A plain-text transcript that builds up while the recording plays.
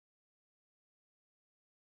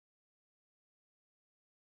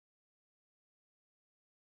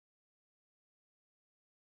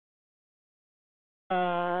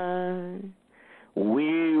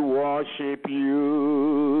We worship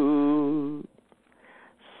you,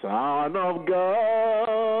 Son of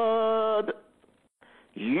God.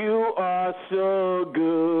 You are so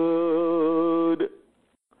good,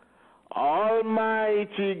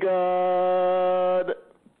 Almighty God.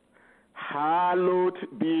 Hallowed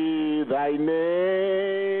be thy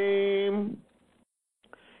name.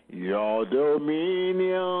 Your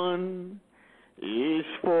dominion is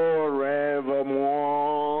forevermore.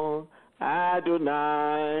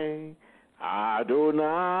 Adonai,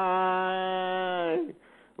 Adonai,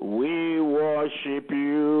 we worship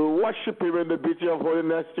you. Worship him in the beauty of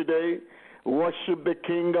holiness today. Worship the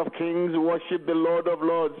King of Kings. Worship the Lord of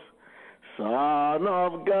Lords. Son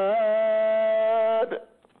of God,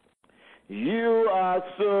 you are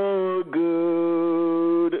so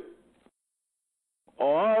good.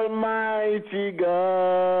 Almighty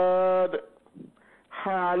God,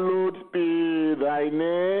 hallowed be thy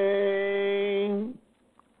name.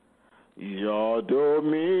 Your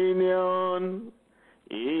dominion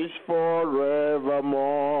is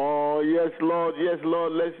forevermore. Yes, Lord, yes,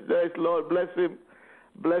 Lord, yes, Lord, bless him,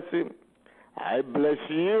 bless him. I bless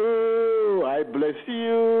you, I bless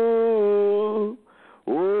you,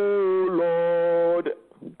 oh Lord,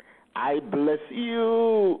 I bless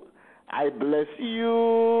you, I bless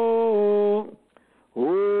you,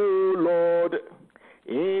 oh Lord,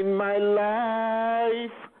 in my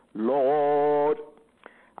life, Lord,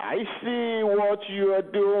 I see what you are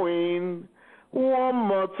doing. One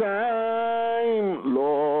more time,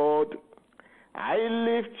 Lord, I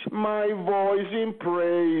lift my voice in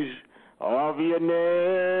praise of your name.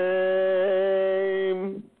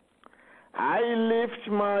 I lift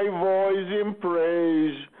my voice in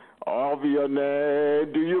praise of your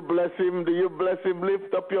name. Do you bless him? Do you bless him?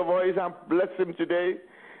 Lift up your voice and bless him today.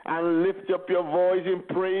 And lift up your voice in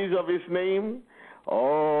praise of his name.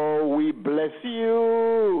 Oh, we bless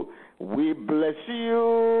you. We bless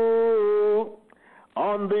you.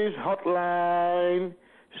 On this hotline,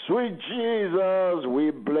 sweet Jesus,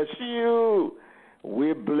 we bless you.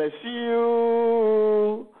 We bless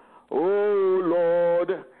you, oh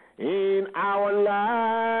Lord, in our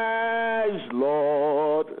lives,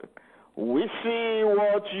 Lord. We see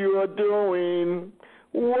what you are doing.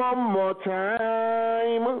 One more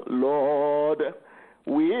time, Lord.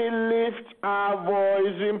 We lift our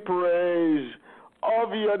voice in praise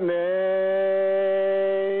of your name.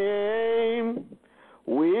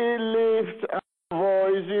 We lift our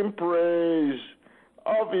voice in praise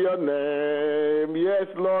of your name. Yes,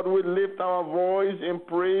 Lord, we lift our voice in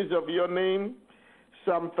praise of your name.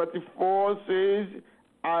 Psalm 34 says,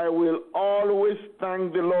 I will always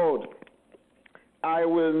thank the Lord. I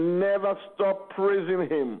will never stop praising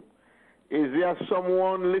him. Is there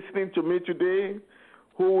someone listening to me today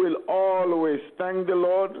who will always thank the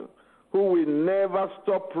Lord, who will never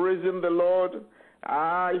stop praising the Lord?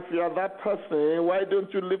 If you are that person, why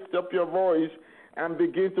don't you lift up your voice and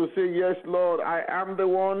begin to say, yes, Lord, I am the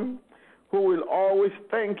one who will always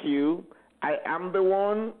thank you. I am the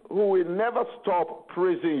one who will never stop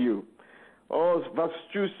praising you. Oh, verse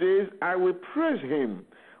 2 says, I will praise him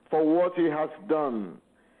for what he has done.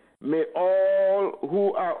 May all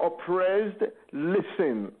who are oppressed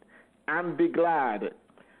listen and be glad.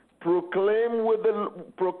 Proclaim with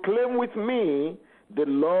me the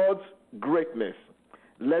Lord's greatness.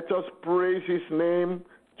 Let us praise his name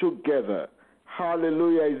together.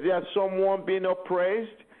 Hallelujah. Is there someone being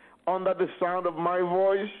oppressed under the sound of my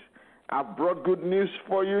voice? I've brought good news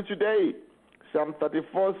for you today. Psalm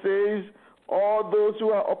 34 says, all those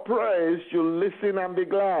who are oppressed should listen and be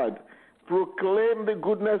glad. Proclaim the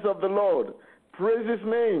goodness of the Lord. Praise his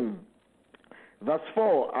name. Verse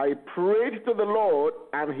 4, I prayed to the Lord,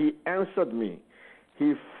 and he answered me.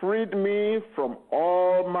 He freed me from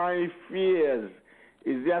all my fears.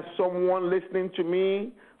 Is there someone listening to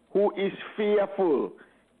me who is fearful?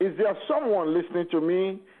 Is there someone listening to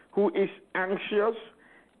me who is anxious?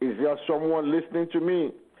 Is there someone listening to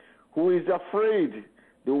me who is afraid?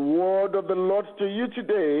 The word of the Lord to you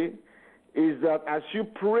today is that as you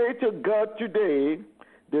pray to God today,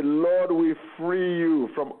 the Lord will free you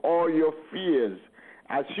from all your fears.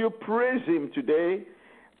 As you praise him today,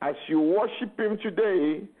 as you worship him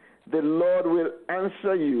today, the Lord will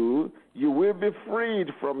answer you. You will be freed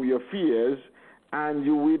from your fears, and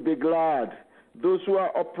you will be glad. Those who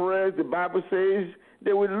are oppressed, the Bible says,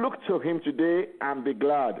 they will look to him today and be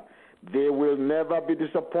glad. They will never be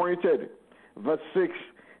disappointed. Verse 6,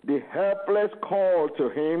 the helpless call to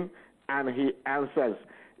him, and he answers.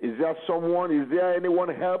 Is there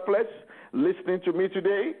anyone helpless listening to me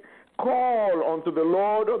today? Call unto the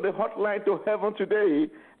Lord on the hotline to heaven today,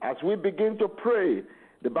 As we begin to pray,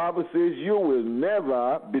 the Bible says you will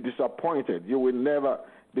never be disappointed. You will never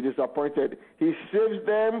be disappointed. He saves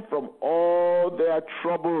them from all their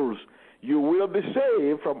troubles. You will be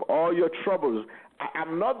saved from all your troubles. I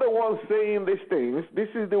am not the one saying these things. This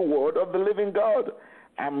is the word of the living God.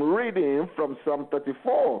 I'm reading from Psalm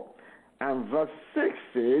 34. And verse 6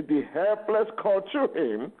 says, the helpless call to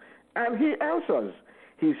him, and he answers.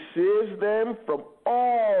 He saves them from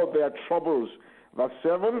all their troubles. Verse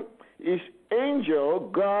 7, his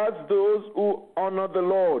angel guards those who honor the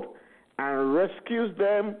Lord and rescues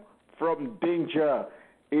them from danger.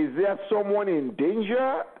 Is there someone in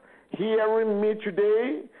danger hearing me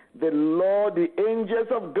today? The Lord, the angels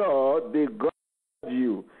of God, they guard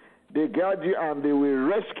you. They guard you and they will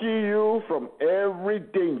rescue you from every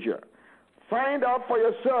danger. Find out for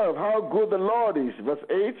yourself how good the Lord is. Verse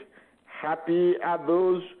 8, happy are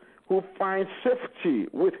those who find safety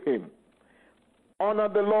with him. Honor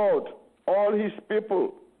the Lord, all his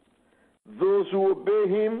people. Those who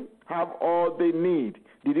obey him have all they need.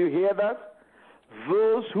 Did you hear that?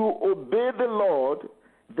 Those who obey the Lord,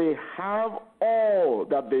 they have all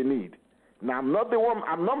that they need. Now, I'm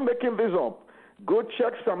not making this up. Go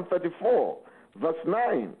check Psalm 34, verse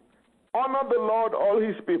 9. Honor the Lord, all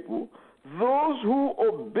his people. Those who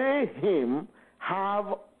obey him have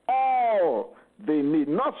all they need.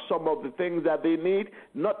 Not some of the things that they need,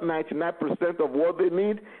 not 99% of what they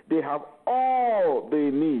need. They have all they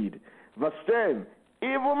need. Verse 10,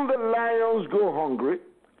 even the lions go hungry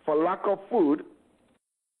for lack of food,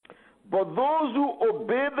 but those who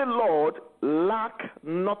obey the Lord lack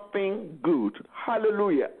nothing good.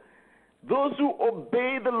 Hallelujah. Those who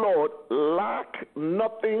obey the Lord lack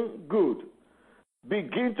nothing good.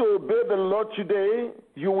 Begin to obey the Lord today.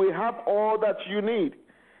 You will have all that you need.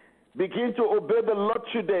 Begin to obey the Lord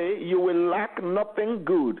today. You will lack nothing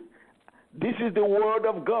good. This is the word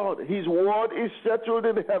of God. His word is settled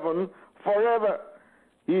in heaven forever.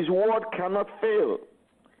 His word cannot fail.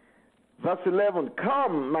 Verse 11,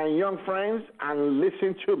 come, my young friends, and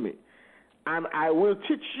listen to me, and I will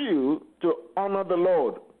teach you to honor the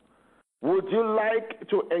Lord. Would you like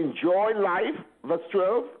to enjoy life? Verse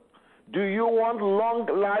 12, do you want long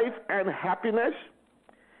life and happiness?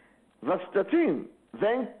 Verse 13,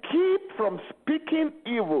 then keep from speaking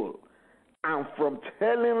evil and from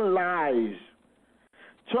telling lies.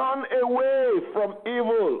 Turn away from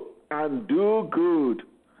evil and do good.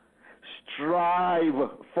 Strive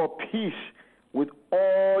for peace with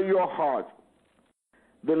all your heart.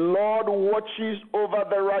 The Lord watches over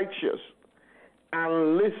the righteous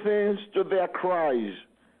and listens to their cries,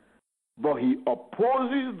 but he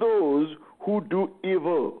opposes those who do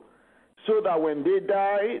evil, so that when they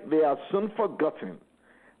die, they are soon forgotten.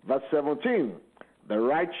 Verse 17, the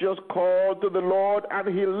righteous call to the Lord, and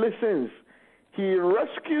he listens. He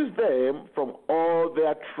rescues them from all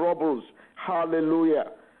their troubles. Hallelujah.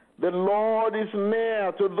 The Lord is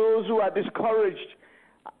near to those who are discouraged.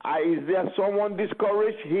 Is there someone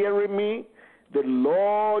discouraged hearing me? The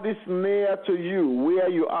Lord is near to you where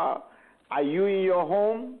you are. Are you in your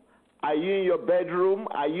home? Are you in your bedroom?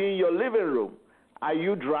 Are you in your living room? Are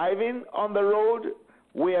you driving on the road?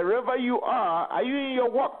 Wherever you are you in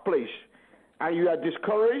your workplace and you are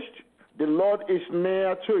discouraged? The Lord is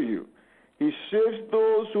near to you. He saves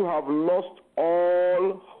those who have lost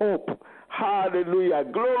all hope. Hallelujah.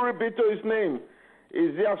 Glory be to his name.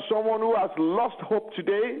 Is there someone who has lost hope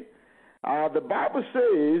today? The Bible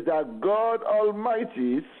says that God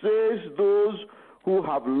Almighty saves those who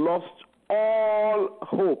have lost all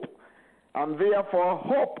hope. And therefore,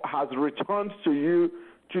 hope has returned to you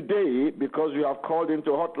today because you have called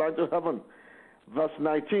into Hotline to heaven. Verse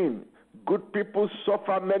 19, good people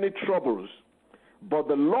suffer many troubles, but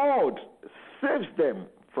the Lord saves them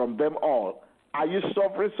from them all. Are you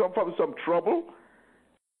suffering from some trouble?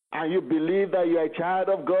 And you believe that you are a child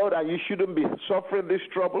of God and you shouldn't be suffering this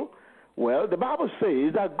trouble? Well, the Bible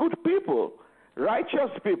says that good people, righteous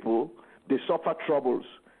people, they suffer troubles.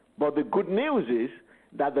 But the good news is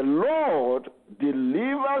that the Lord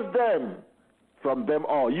delivers them from them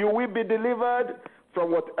all. You will be delivered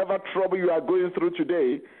from whatever trouble you are going through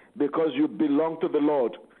today because you belong to the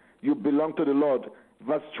Lord. You belong to the Lord.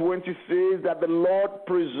 Verse 20 says that the Lord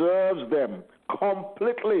preserves them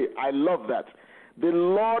completely. I love that. The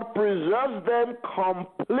Lord preserves them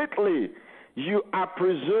completely. You are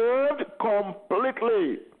preserved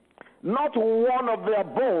completely. Not one of their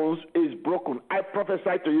bones is broken. I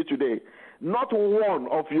prophesy to you today. Not one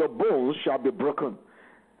of your bones shall be broken.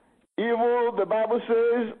 Evil, the Bible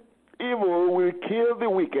says, evil will kill the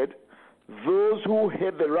wicked. Those who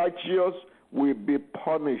hate the righteous will be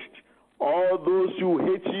punished. All those who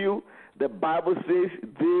hate you, the Bible says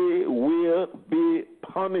they will be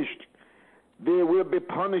punished. They will be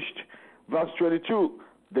punished. Verse 22,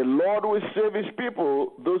 the Lord will save his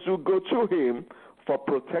people. Those who go to him for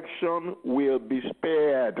protection will be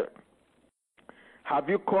spared. Have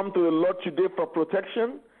you come to the Lord today for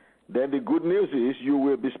protection? Then the good news is you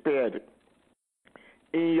will be spared.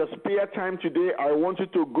 In your spare time today, I want you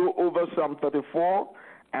to go over Psalm 34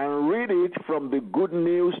 and read it from the Good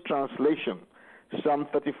News translation. Psalm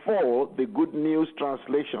 34, the Good News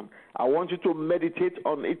translation. I want you to meditate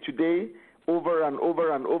on it today over and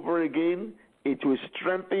over and over again. It will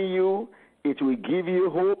strengthen you. It will give you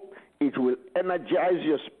hope. It will energize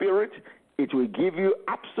your spirit. It will give you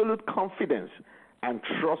absolute confidence and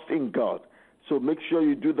trust in God. So make sure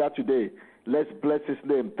you do that today. Let's bless his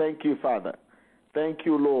name. Thank you, Father. Thank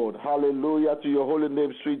you, Lord. Hallelujah to your holy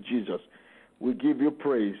name, sweet Jesus. We give you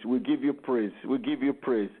praise. We give you praise. We give you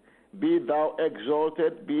praise. Be thou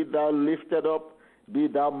exalted. Be thou lifted up. Be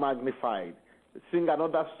thou magnified. Sing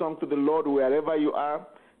another song to the Lord wherever you are.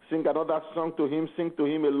 Sing another song to him. Sing to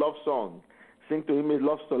him a love song. Sing to him a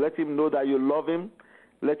love song. Let him know that you love him.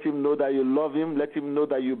 Let him know that you love him. Let him know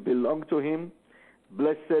that you belong to him.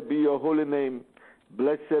 Blessed be your holy name.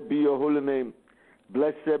 Blessed be your holy name.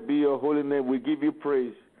 Blessed be your holy name. We give you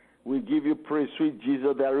praise. We give you praise, sweet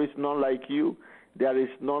Jesus. There is none like you. There is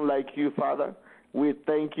none like you, Father. We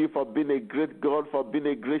thank you for being a great God, for being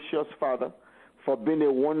a gracious Father, for being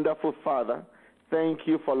a wonderful Father. Thank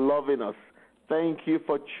you for loving us. Thank you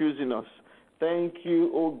for choosing us. Thank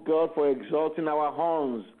you, oh God, for exalting our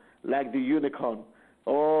horns like the unicorn.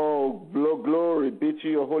 Oh, glory be to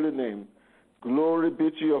your holy name. Glory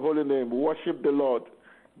be to your holy name. Worship the Lord.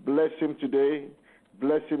 Bless him today.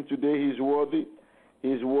 Bless him today. He's worthy.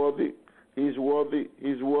 He's worthy. He's worthy.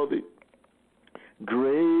 He's worthy.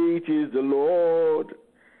 Great is the Lord,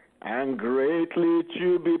 and greatly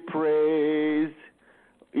to be praised.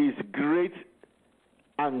 He's great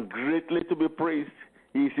and greatly to be praised.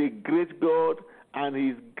 He's a great God, and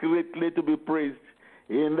he's greatly to be praised.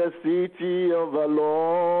 In the city of the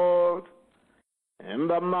Lord, in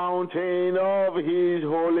the mountain of his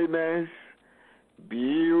holiness,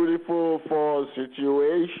 beautiful for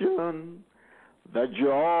situation, the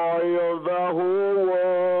joy of the whole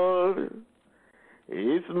world.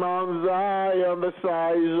 Is Mount Zion the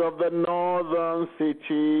size of the northern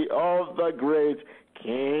city of the great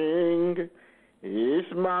King? Is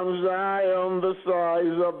Mount Zion the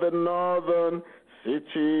size of the northern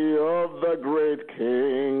city of the great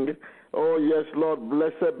King? Oh yes, Lord,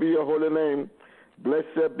 blessed be your holy name.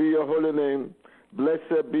 Blessed be your holy name.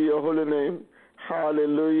 Blessed be your holy name.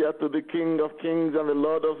 Hallelujah to the King of kings and the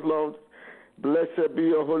Lord of lords. Blessed be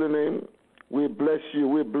your holy name. We bless you,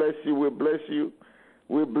 we bless you, we bless you,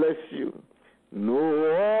 we bless you. No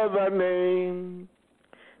other name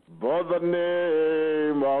but the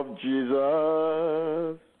name of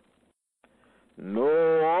Jesus. No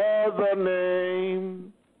other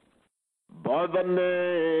name but the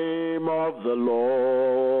name of the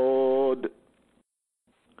Lord.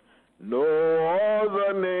 No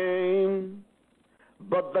other name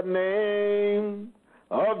but the name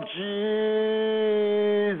of Jesus.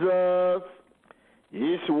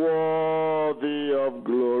 Is worthy of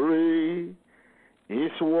glory,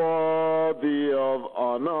 is worthy of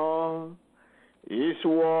honor, is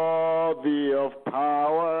worthy of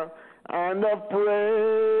power and of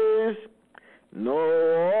praise. No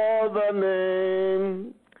other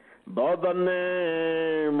name but the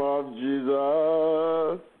name of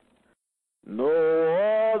Jesus. No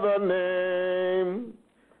other name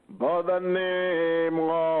but the name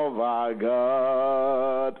of our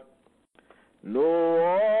God. No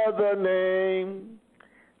other name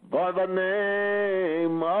but the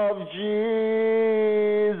name of Jesus.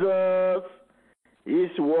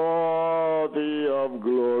 Is worthy of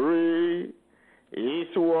glory,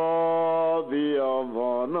 is worthy of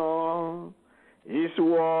honor, is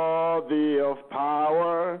worthy of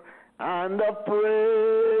power and of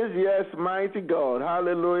praise. Yes, mighty God.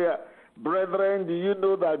 Hallelujah. Brethren, do you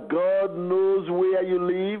know that God knows where you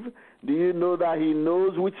live? Do you know that he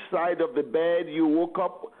knows which side of the bed you woke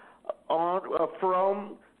up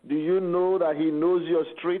from? Do you know that he knows your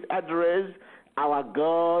street address? Our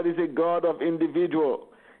God is a God of individual.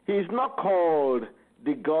 He is not called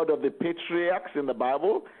the God of the patriarchs in the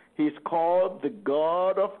Bible. He is called the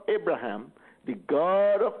God of Abraham, the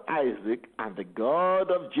God of Isaac, and the God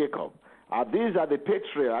of Jacob. These are the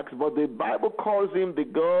patriarchs, but the Bible calls him the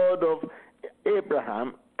God of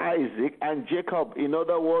Abraham, Isaac, and Jacob. In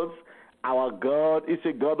other words, our God is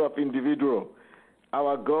a God of individual.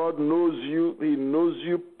 Our God knows you. He knows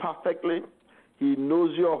you perfectly. He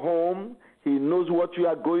knows your home. He knows what you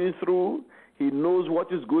are going through. He knows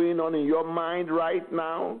what is going on in your mind right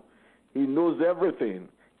now. He knows everything.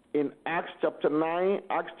 In Acts chapter 9,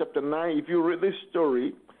 if you read this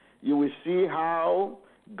story, you will see how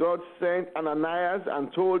God sent Ananias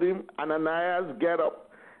and told him, Ananias, get up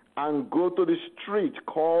and go to the street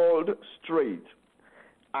called Straight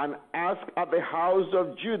and ask at the house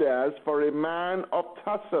of Judas for a man of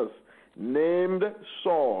Tarsus named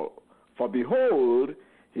Saul. For behold,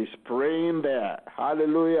 he's praying there.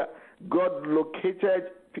 Hallelujah. God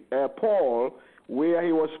located Paul where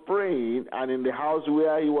he was praying and in the house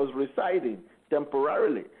where he was residing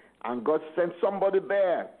temporarily. And God sent somebody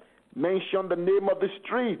there. Mention the name of the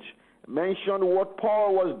street. Mention what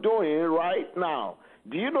Paul was doing right now.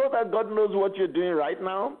 Do you know that God knows what you're doing right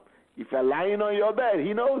now? If you're lying on your bed,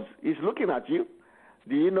 he knows. He's looking at you.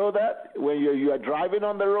 Do you know that? When you are driving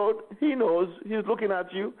on the road, he knows. He's looking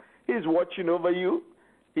at you. He's watching over you.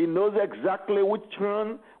 He knows exactly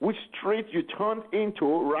which street you turned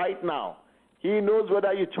into right now. He knows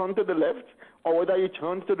whether you turn to the left or whether you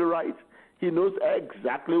turn to the right. He knows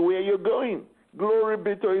exactly where you're going. Glory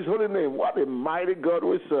be to his holy name. What a mighty God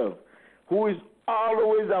we serve, who is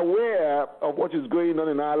always aware of what is going on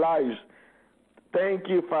in our lives. Thank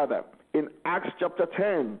you, Father. In Acts chapter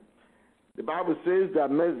 10, the Bible says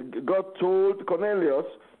that God told Cornelius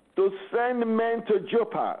to send men to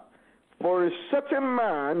Joppa for a certain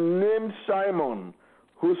man named Simon,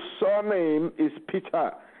 whose surname is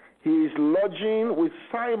Peter. He is lodging with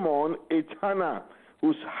Simon a tanner,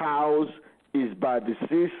 whose house is by the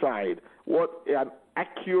seaside. What an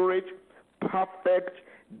accurate, perfect,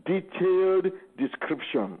 detailed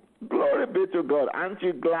description. Glory be to God. Aren't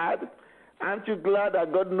you glad? Aren't you glad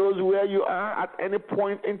that God knows where you are at any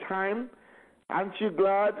point in time? Aren't you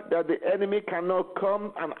glad that the enemy cannot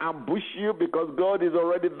come and ambush you because God is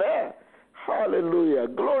already there? Hallelujah.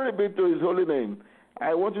 Glory be to his holy name.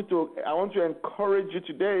 I want to encourage you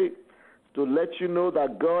today to let you know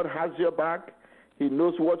that God has your back. He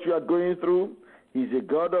knows what you are going through. He's a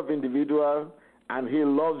God of individual, and he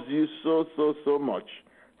loves you so, so, so much.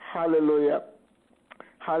 Hallelujah.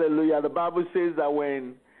 Hallelujah. The Bible says that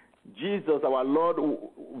when Jesus, our Lord,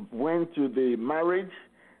 went to the marriage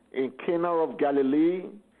in Cana of Galilee,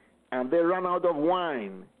 and they ran out of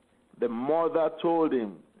wine, the mother told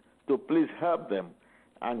him to please help them.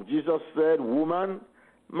 And Jesus said, woman,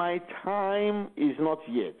 my time is not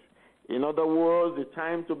yet. In other words, the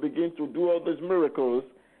time to begin to do all these miracles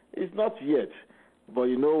is not yet. But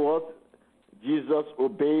you know what? Jesus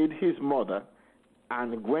obeyed his mother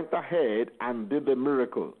and went ahead and did the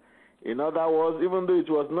miracle. In other words, even though it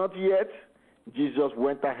was not yet, Jesus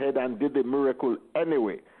went ahead and did the miracle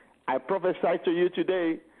anyway. I prophesy to you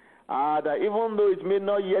today that even though it may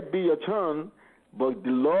not yet be your turn, but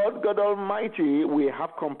the Lord God Almighty will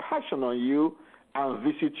have compassion on you and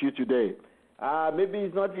visit you today. Maybe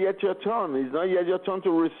it's not yet your turn. It's not yet your turn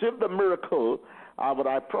to receive the miracle. But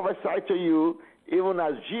I prophesy to you, even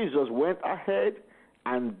as Jesus went ahead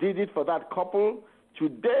and did it for that couple,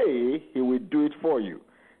 today he will do it for you.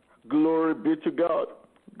 Glory be to God.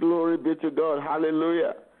 Glory be to God.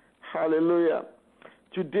 Hallelujah. Hallelujah.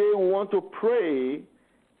 Today we want to pray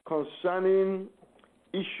concerning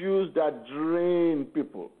issues that drain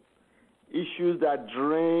people. Issues that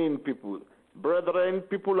drain people. Brethren,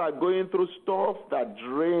 people are going through stuff that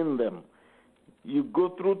drain them. You go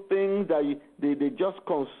through things that they just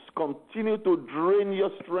continue to drain your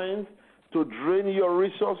strength, to drain your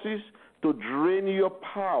resources, to drain your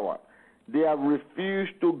power. They have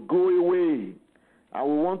refused to go away. And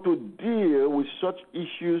we want to deal with such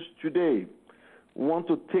issues today. We want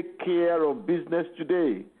to take care of business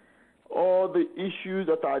today. All the issues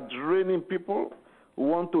that are draining people, we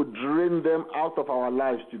want to drain them out of our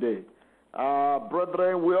lives today.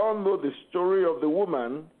 Brethren, we all know the story of the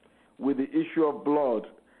woman with the issue of blood.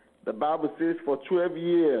 The Bible says for 12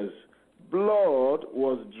 years, blood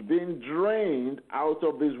was being drained out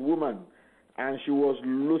of this woman, and she was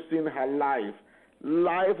losing her life.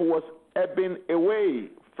 Life was ebbing away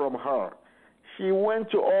from her. She went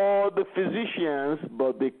to all the physicians,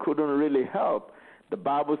 but they couldn't really help. The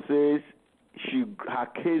Bible says her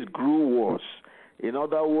case grew worse. In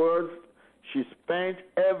other words, she spent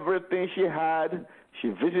everything she had. She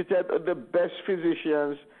visited the best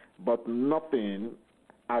physicians, but nothing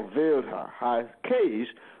availed her. Her case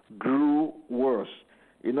grew worse.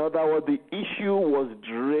 In other words, the issue was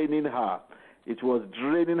draining her. It was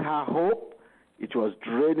draining her hope. It was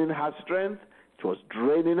draining her strength. It was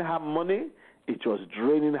draining her money. It was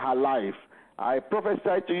draining her life. I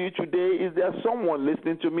prophesy to you today, is there someone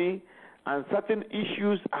listening to me and certain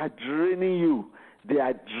issues are draining you? They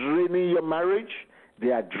are draining your marriage. They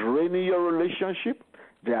are draining your relationship.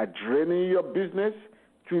 They are draining your business.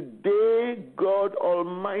 Today, God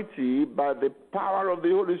Almighty, by the power of the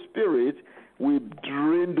Holy Spirit, will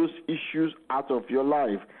drain those issues out of your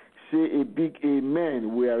life. Say a big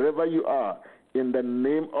amen wherever you are in the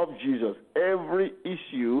name of Jesus. Every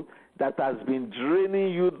issue that has been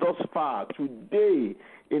draining you thus far, today,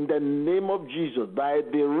 in the name of Jesus, by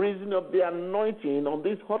the reason of the anointing on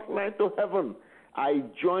this hotline to heaven, I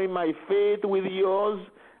join my faith with yours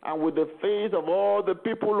and with the faith of all the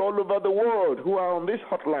people all over the world who are on this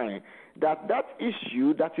hotline, that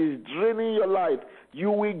issue that is draining your life, you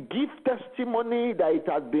will give testimony that it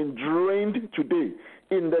has been drained today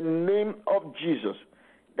in the name of Jesus.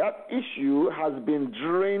 That issue has been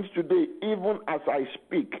drained today, even as I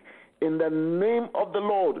speak, in the name of the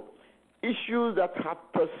Lord. Issues that have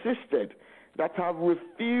persisted, that have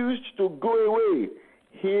refused to go away,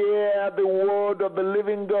 hear the word of the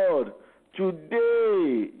living God.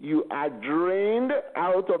 Today, you are drained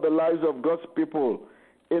out of the lives of God's people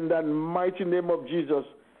in the mighty name of Jesus.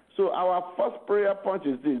 So our first prayer point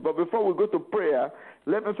is this. But before we go to prayer,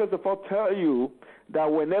 let me first of all tell you that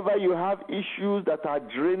whenever you have issues that are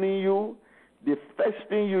draining you, the first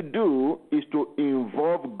thing you do is to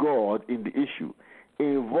involve God in the issue.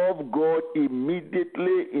 Involve God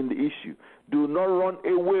immediately in the issue. Do not run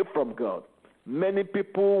away from God. Many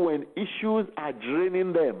people, when issues are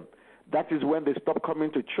draining them, that is when they stop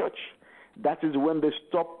coming to church. That is when they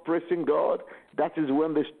stop praising God. That is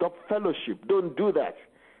when they stop fellowship. Don't do that.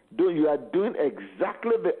 You are doing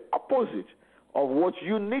exactly the opposite of what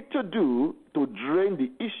you need to do to drain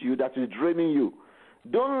the issue that is draining you.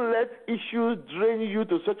 Don't let issues drain you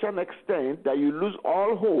to such an extent that you lose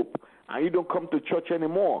all hope and you don't come to church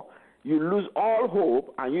anymore. You lose all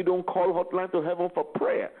hope and you don't call Hotline to Heaven for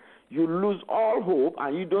prayer. You lose all hope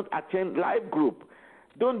and you don't attend life group.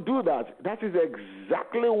 Don't do that. That is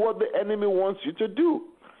exactly what the enemy wants you to do.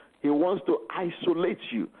 He wants to isolate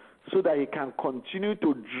you so that he can continue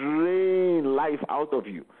to drain life out of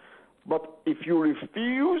you. But if you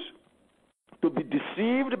refuse to be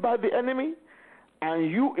deceived by the enemy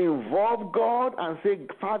and you involve God and say,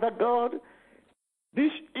 Father God,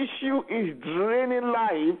 this issue is draining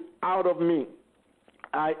life out of me.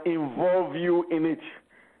 I involve you in it.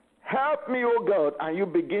 Help me, oh God. And you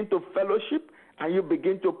begin to fellowship, and you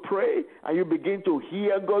begin to pray, and you begin to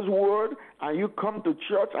hear God's word, and you come to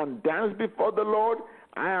church and dance before the Lord.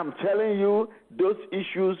 I am telling you, those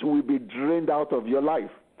issues will be drained out of your life.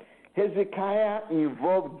 Hezekiah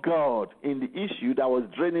involved God in the issue that was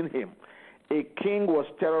draining him. A king was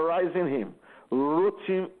terrorizing him, wrote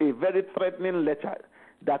him a very threatening letter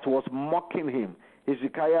that was mocking him.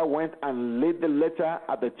 Hezekiah went and laid the letter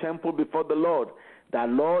at the temple before the Lord, that,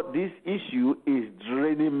 Lord, this issue is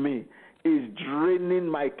draining me, is draining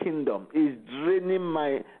my kingdom, is draining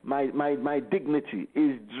my dignity,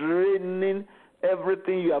 is draining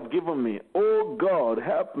everything you have given me. Oh, God,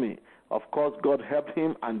 help me. Of course, God helped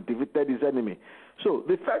him and defeated his enemy. So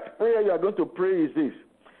the first prayer you are going to pray is this.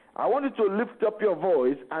 I want you to lift up your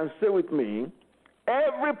voice and say with me,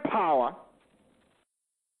 every power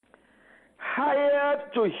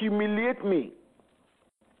hired to humiliate me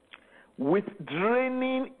with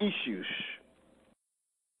draining issues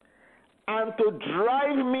and to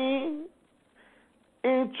drive me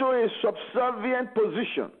into a subservient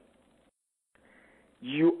position,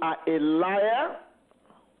 you are a liar,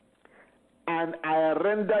 and I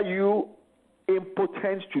render you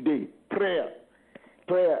impotent today. Prayer.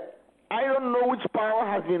 I don't know which power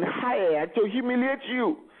has been hired to humiliate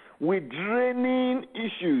you with draining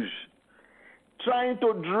issues, trying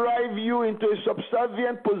to drive you into a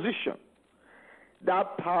subservient position.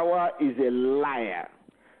 That power is a liar.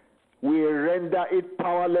 We render it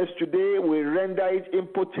powerless today. We render it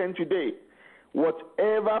impotent today.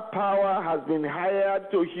 Whatever power has been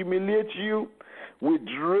hired to humiliate you with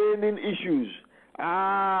draining issues.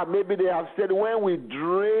 Maybe they have said when we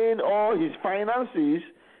drain all his finances,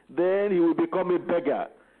 then he will become a beggar.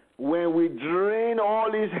 When we drain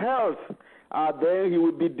all his health, then he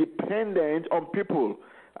will be dependent on people.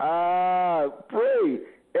 Pray.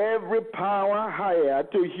 Every power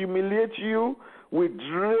hired to humiliate you with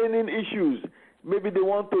draining issues. Maybe they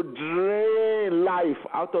want to drain life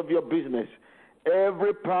out of your business.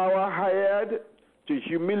 Every power hired to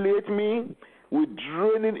humiliate me with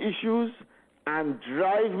draining issues and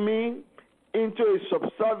drive me into a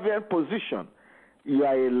subservient position. You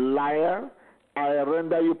are a liar. I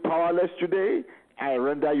render you powerless today. I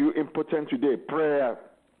render you impotent today. Prayer.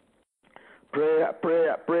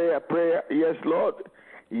 Yes, Lord.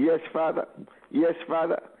 Yes, Father. Yes,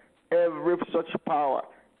 Father. Every such power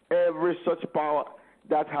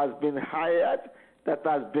that has been hired that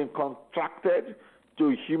has been contracted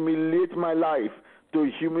to humiliate my life, to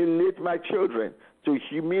humiliate my children, to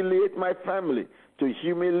humiliate my family, to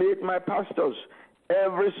humiliate my pastors.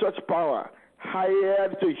 Every such power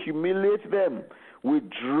hired to humiliate them with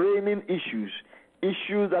draining issues,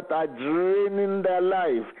 issues that are draining their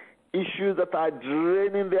life, issues that are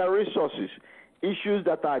draining their resources, issues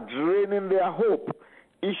that are draining their hope,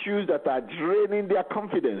 issues that are draining their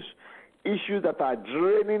confidence, issues that are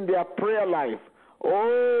draining their prayer life.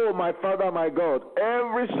 Oh, my Father, my God,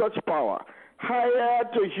 every such power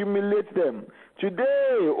hired to humiliate them.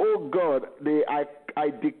 Today, oh God, I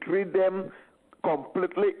decree them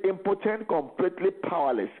completely impotent, completely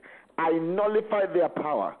powerless. I nullify their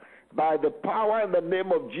power. By the power in the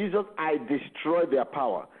name of Jesus, I destroy their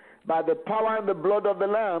power. By the power and the blood of the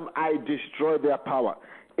Lamb, I destroy their power.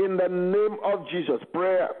 In the name of Jesus,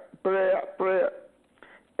 prayer, prayer, prayer.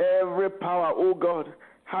 Every power, oh God,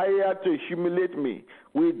 hired to humiliate me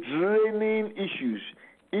with draining issues,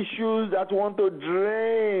 issues that want to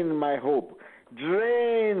drain my hope,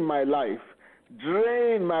 drain my life,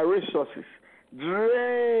 drain my resources,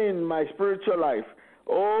 drain my spiritual life.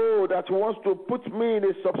 Oh, that wants to put me in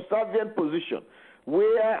a subservient position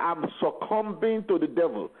where I'm succumbing to the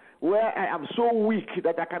devil, where I am so weak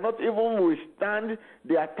that I cannot even withstand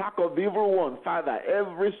the attack of the evil one. Father,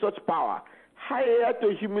 every such power hired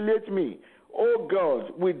to humiliate me, oh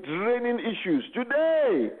God, with draining issues,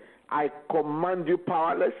 today I command you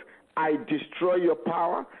powerless. I destroy your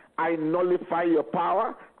power. I nullify your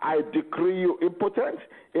power. I decree you impotent.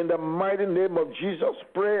 In the mighty name of Jesus,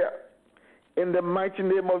 prayer. In the mighty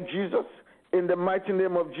name of Jesus. In the mighty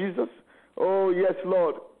name of Jesus. Oh, yes,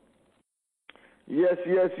 Lord. Yes,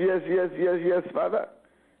 yes, yes, yes, yes, yes, Father.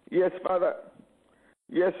 Yes, Father.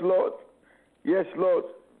 Yes, Lord. Yes, Lord.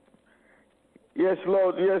 Yes,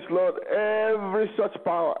 Lord. Yes, Lord. Every such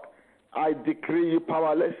power, I decree you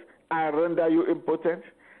powerless. I render you impotent.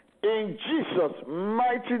 In Jesus'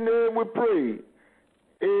 mighty name we pray.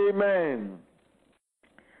 Amen.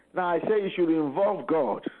 Now I say you should involve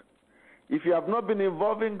God. If you have not been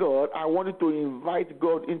involving God, I want you to invite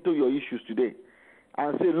God into your issues today.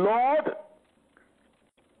 And say, Lord,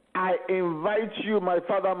 I invite you, my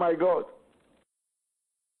Father, my God,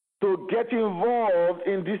 to get involved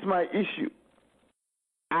in this my issue.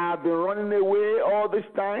 I have been running away all this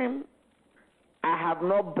time. I have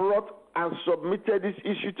not brought and submitted this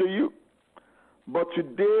issue to you. But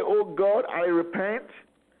today, oh God, I repent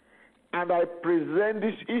and I present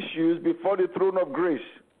these issues before the throne of grace.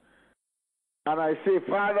 And I say,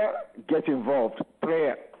 Father, get involved.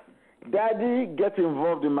 Prayer. Daddy, get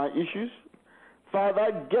involved in my issues.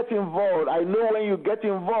 Father, get involved. I know when you get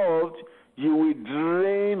involved, you will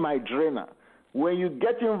drain my drainer. When you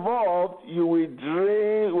get involved, you will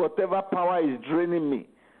drain whatever power is draining me.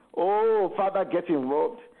 Oh, Father, get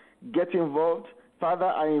involved. Get involved. Father,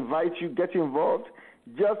 I invite you, get involved.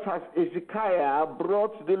 Just as Ezekiah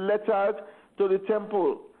brought the letters to the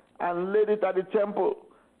temple and laid it at the temple,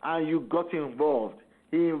 and you got involved.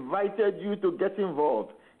 He invited you to get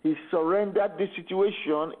involved. He surrendered the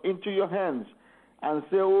situation into your hands and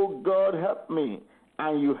said, oh, God, help me.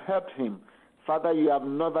 And you helped him. Father, you have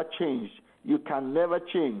never changed. You can never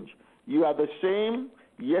change. You are the same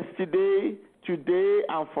yesterday, today,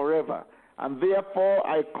 and forever. And therefore,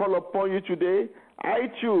 I call upon you today. I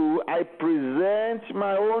present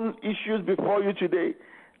my own issues before you today.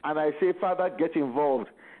 And I say, Father, get involved.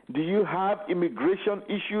 Do you have immigration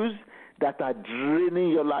issues that are draining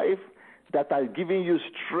your life, that are giving you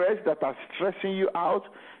stress, that are stressing you out?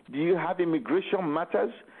 Do you have immigration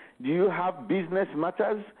matters? Do you have business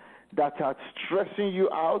matters that are stressing you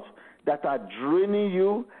out, that are draining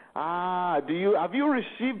you? Have you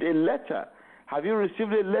received a letter? Have you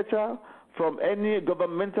received a letter from any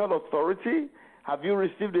governmental authority? Have you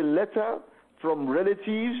received a letter from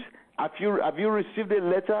relatives? Have you received a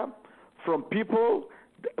letter from people,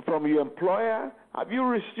 from your employer? Have you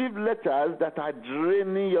received letters that are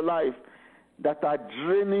draining your life, that are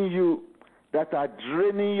draining you, that are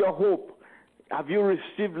draining your hope? Have you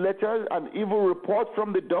received letters, an evil report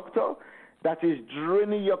from the doctor that is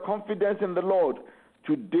draining your confidence in the Lord?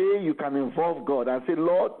 Today you can involve God and say,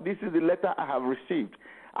 Lord, this is the letter I have received.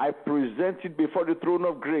 I present it before the throne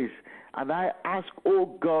of grace, and I ask,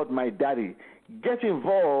 oh God, my daddy, get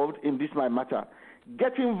involved in this my matter.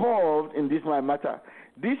 Get involved in this my matter.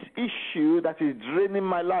 This issue that is draining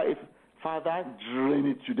my life, Father, drain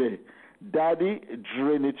it today. Daddy,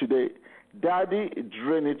 drain it today. Daddy,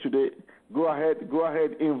 drain it today. Go ahead,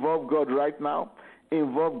 involve God right now.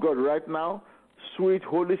 Involve God right now. Sweet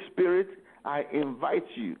Holy Spirit, I invite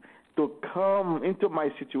you. to come into my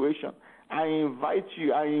situation. I invite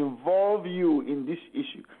you, I involve you in this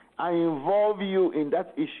issue. I involve you in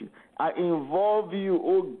that issue. I involve you,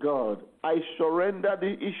 oh God. I surrender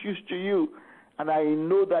the issues to you, and I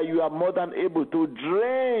know that you are more than able to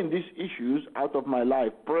drain these issues out of my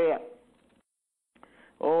life. Prayer.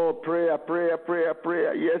 Oh, prayer, prayer, prayer,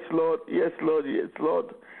 prayer. Yes, Lord. Yes, Lord. Yes, Lord.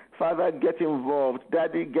 Father, get involved.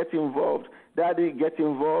 Daddy, get involved. Daddy, get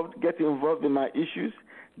involved. Get involved in my issues.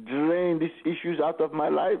 Drain these issues out of my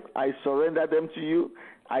life. I surrender them to you.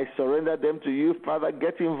 I surrender them to you. Father,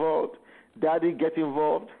 get involved. Daddy, get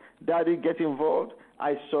involved. Daddy, get involved.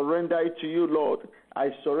 I surrender it to you, Lord. I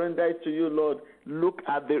surrender it to you, Lord. Look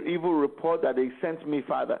at the evil report that they sent me,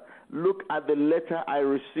 Father. Look at the letter I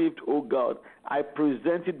received, oh God. I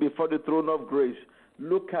present it before the throne of grace.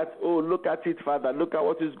 Look at it, Father. Look at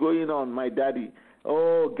what is going on, my daddy.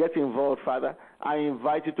 Oh, get involved, Father. I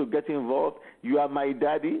invite you to get involved. You are my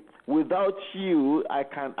daddy. Without you, I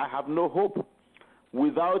have no hope.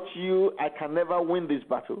 Without you, I can never win this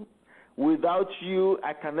battle. Without you,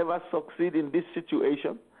 I can never succeed in this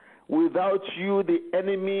situation. Without you, the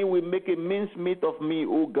enemy will make a mincemeat of me,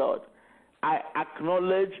 oh God. I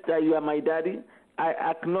acknowledge that you are my daddy. I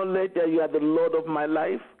acknowledge that you are the Lord of my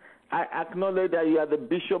life. I acknowledge that you are the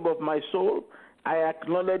bishop of my soul. I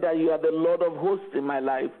acknowledge that you are the Lord of hosts in my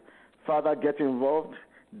life. Father, get involved.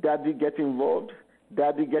 Daddy, get involved.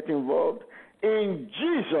 Daddy, get involved. In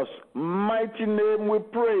Jesus' mighty name we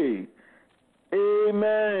pray.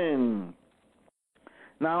 Amen.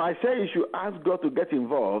 Now, I say you should ask God to get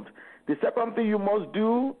involved. The second thing you must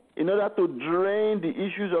do in order to drain the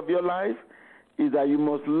issues of your life is that you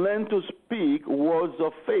must learn to speak words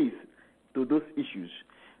of faith to those issues.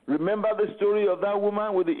 Remember the story of that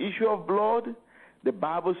woman with the issue of blood? The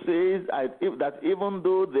Bible says that even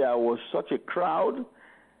though there was such a crowd,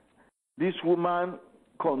 this woman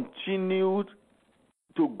continued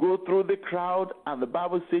to go through the crowd, and the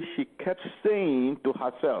Bible says she kept saying to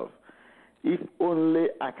herself, if only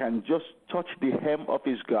I can just touch the hem of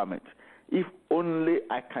his garment. If only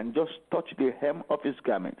I can just touch the hem of his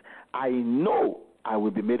garment, I know I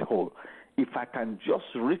will be made whole. If I can just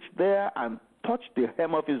reach there and touch the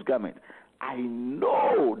hem of his garment, I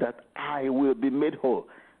know that I will be made whole.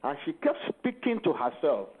 And she kept speaking to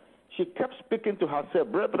herself. She kept speaking to herself.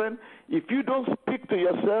 Brethren, if you don't speak to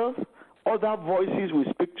yourself, other voices will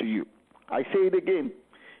speak to you. I say it again.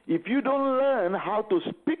 If you don't learn how to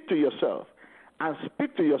speak to yourself and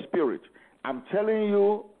speak to your spirit, I'm telling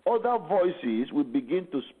you, other voices will begin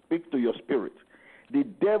to speak to your spirit. The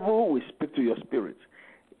devil will speak to your spirit.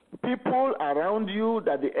 People around you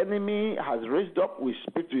that the enemy has raised up will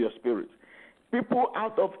speak to your spirit. People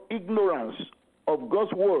out of ignorance of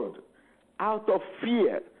God's word, out of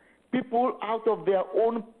fear, people out of their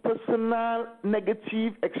own personal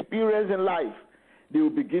negative experience in life, they will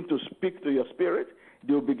begin to speak to your spirit.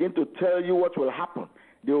 They will begin to tell you what will happen.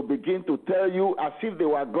 They will begin to tell you as if they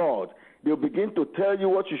were God. They will begin to tell you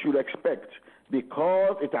what you should expect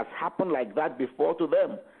because it has happened like that before to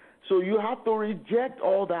them. So you have to reject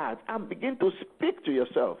all that and begin to speak to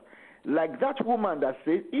yourself. Like that woman that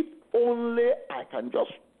says, if only I can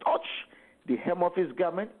just touch the hem of his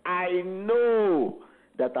garment, I know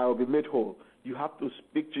that I will be made whole. You have to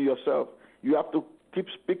speak to yourself. You have to keep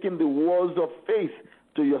speaking the words of faith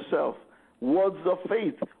to yourself. Words of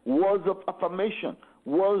faith, words of affirmation,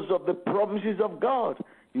 words of the promises of God.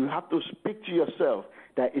 You have to speak to yourself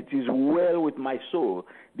that it is well with my soul.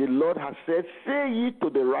 The Lord has said, say ye to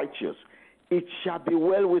the righteous, it shall be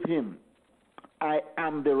well with him. I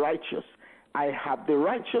am the righteous. I have the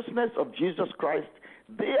righteousness of Jesus Christ.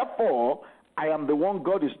 Therefore, I am the one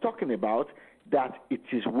God is talking about, that it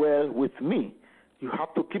is well with me. You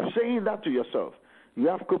have to keep saying that to yourself. You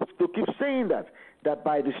have to keep saying that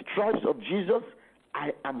by the stripes of Jesus,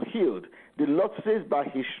 I am healed. The Lord says, by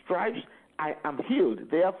his stripes, I am healed.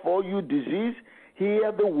 Therefore, you disease,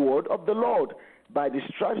 hear the word of the Lord. By the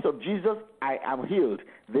stripes of Jesus, I am healed.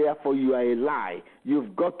 Therefore, you are a lie.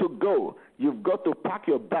 You've got to go. You've got to pack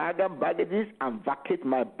your bag and baggages and vacate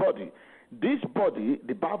my body. This body,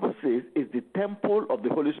 the Bible says, is the temple of the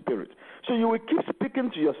Holy Spirit. So you will keep speaking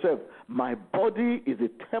to yourself, my body is the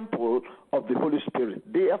temple of the Holy Spirit.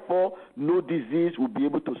 Therefore, no disease will be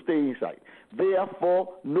able to stay inside.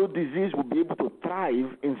 Therefore, no disease will be able to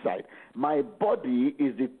thrive inside. My body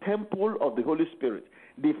is the temple of the Holy Spirit.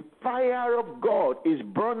 The fire of God is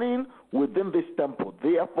burning within this temple.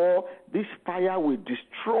 Therefore, this fire will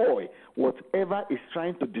destroy whatever is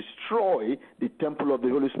trying to destroy the temple of the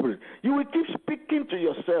Holy Spirit. You will keep speaking to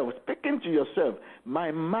yourself,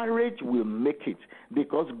 my marriage will make it,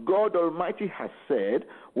 because God Almighty has said,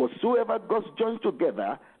 whatsoever God joins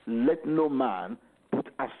together, let no man put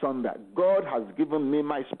asunder. God has given me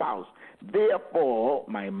my spouse. Therefore,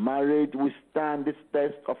 my marriage will stand this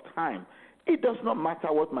test of time. It does not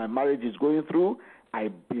matter what my marriage is going through. I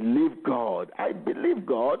believe God. I believe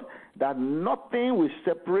God that nothing will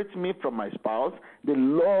separate me from my spouse. The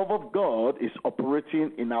love of God is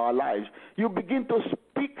operating in our lives. You begin to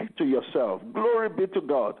speak to yourself. Glory be to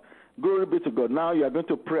God. Glory be to God. Now you are going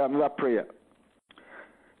to pray another prayer.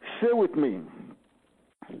 Say with me.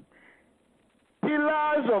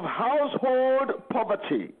 Pillars of household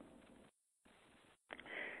poverty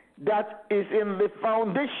that is in the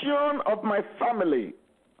foundation of my family,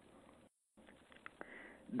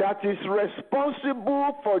 that is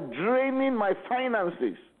responsible for draining my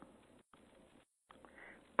finances,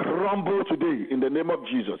 crumble today in the name of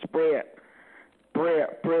Jesus. Prayer.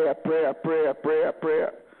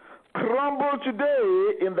 Crumble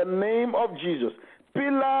today in the name of Jesus.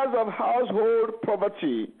 Pillars of household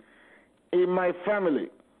poverty in my family.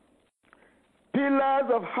 Pillars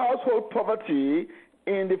of household poverty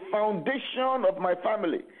in the foundation of my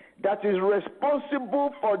family that is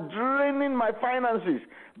responsible for draining my finances.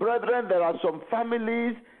 Brethren, there are some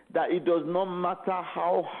families that it does not matter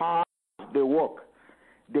how hard they work,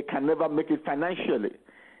 they can never make it financially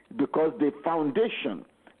because the foundation,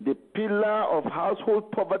 the pillar of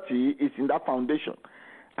household poverty is in that foundation.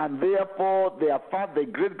 And therefore, the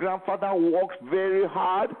great-grandfather worked very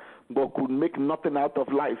hard but could make nothing out of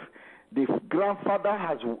life. The grandfather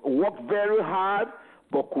has worked very hard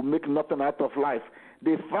but could make nothing out of life.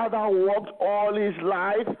 The father worked all his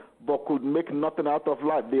life but could make nothing out of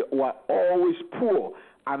life. They were always poor,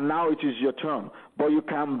 and now it is your turn. But you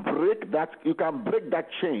can break that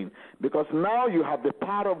chain, because now you have the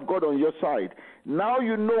power of God on your side. Now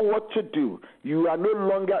you know what to do. You are no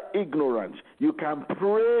longer ignorant. You can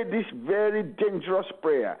pray this very dangerous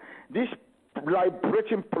prayer, this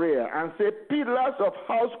liberating prayer, and say, pillars of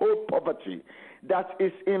household poverty that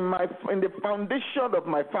is in the foundation of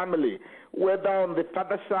my family, whether on the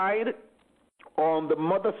father side or on the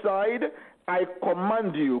mother side, I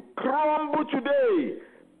command you, crumble today.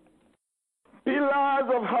 Pillars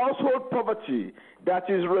of household poverty that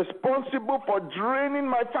is responsible for draining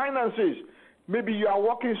my finances. Maybe you are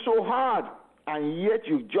working so hard and yet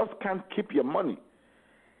you just can't keep your money.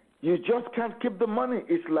 You just can't keep the money.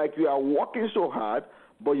 It's like you are working so hard,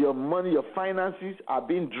 but your money, your finances are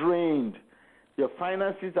being drained. Your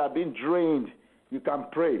finances are being drained. You can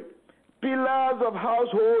pray. Pillars of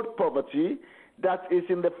household poverty that is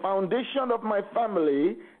in the foundation of my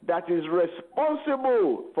family that is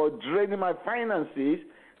responsible for draining my finances,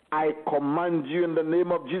 I command you in the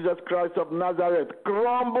name of Jesus Christ of Nazareth,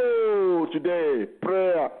 crumble today.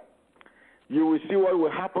 Prayer. You will see what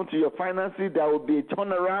will happen to your finances. There will be a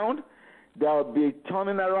turnaround. There will be a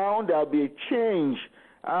turning around. There will be a change.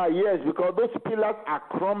 Yes, because those pillars are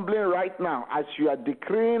crumbling right now. As you are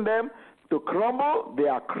decreeing them to crumble, they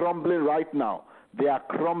are crumbling right now. They are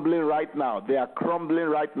crumbling right now. They are crumbling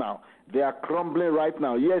right now. They are crumbling right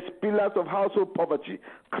now. Yes, pillars of household poverty,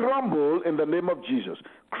 crumble in the name of Jesus.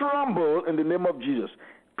 Crumble in the name of Jesus.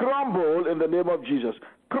 Crumble in the name of Jesus.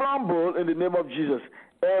 Crumble in the name of Jesus.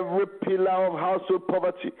 Every pillar of household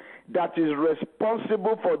poverty that is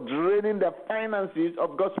responsible for draining the finances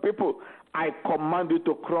of God's people, I command you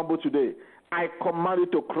to crumble today. I command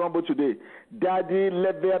you to crumble today. Daddy,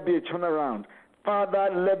 let there be a turnaround. Father,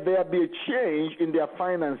 let there be a change in their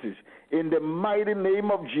finances. In the mighty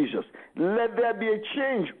name of Jesus. Let there be a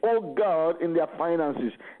change, oh God, in their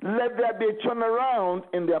finances. Let there be a turnaround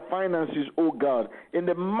in their finances, oh God. In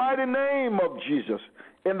the mighty name of Jesus.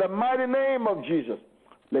 In the mighty name of Jesus.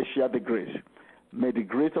 Let's share the grace. May the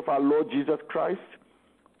grace of our Lord Jesus Christ,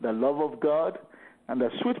 the love of God, and the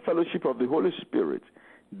sweet fellowship of the Holy Spirit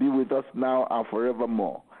be with us now and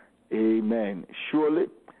forevermore. Amen. Surely,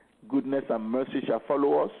 goodness and mercy shall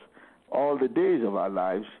follow us all the days of our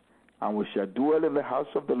lives, and we shall dwell in the house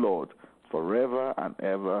of the Lord forever and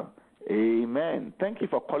ever. Amen. Thank you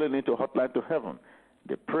for calling into Hotline to Heaven,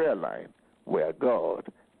 the prayer line where God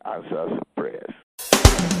answers prayers.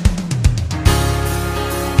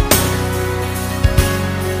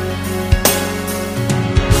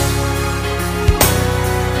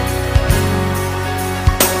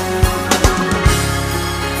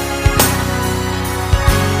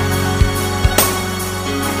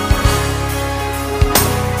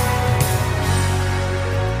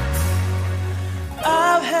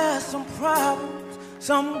 Problems,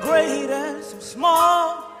 some great and some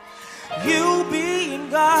small. You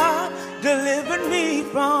being God delivered me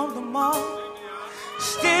from them all.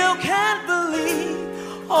 Still can't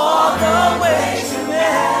believe all the ways you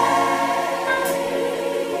made.